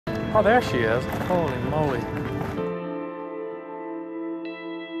Oh, there she is. Holy moly.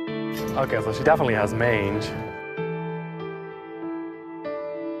 Okay, so she definitely has mange.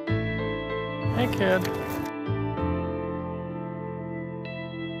 Hey, kid.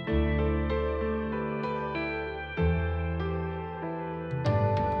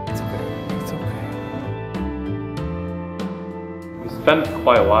 It's okay. It's okay. We spent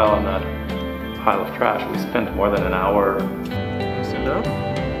quite a while on that pile of trash. We spent more than an hour. Stand up.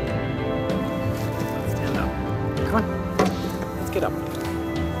 Let's stand up. Come on. Let's get up.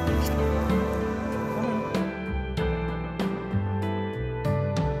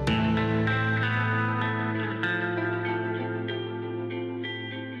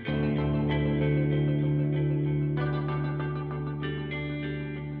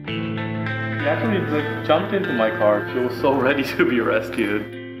 He actually jumped into my car. He was so ready to be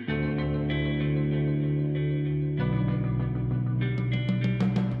rescued.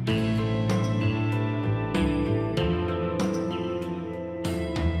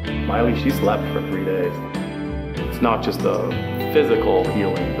 Miley, she slept for 3 days. It's not just the physical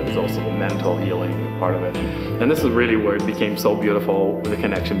healing, but it's also the mental healing part of it. And this is really where it became so beautiful, the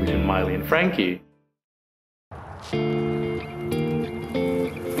connection between Miley and Frankie.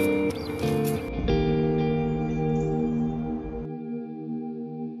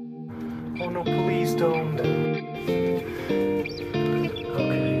 Oh no, please don't.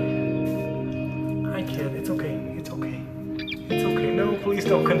 Okay. Hi kid, it's okay, it's okay. It's okay, no, please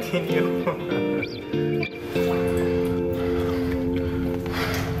don't continue.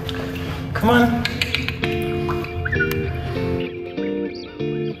 Come on.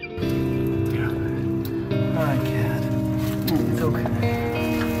 Hi kid, it's okay.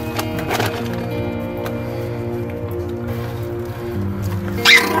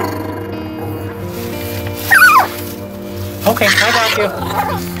 Okay, I got you.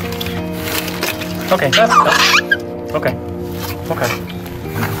 Okay, that's okay. Okay.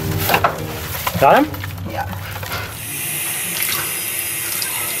 Got him? Yeah.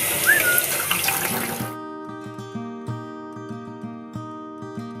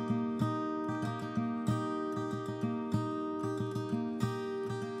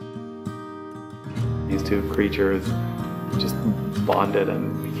 These two creatures just bonded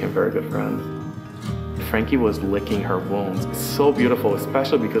and became very good friends. Frankie was licking her wounds. It's so beautiful,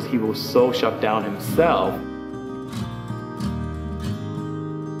 especially because he was so shut down himself.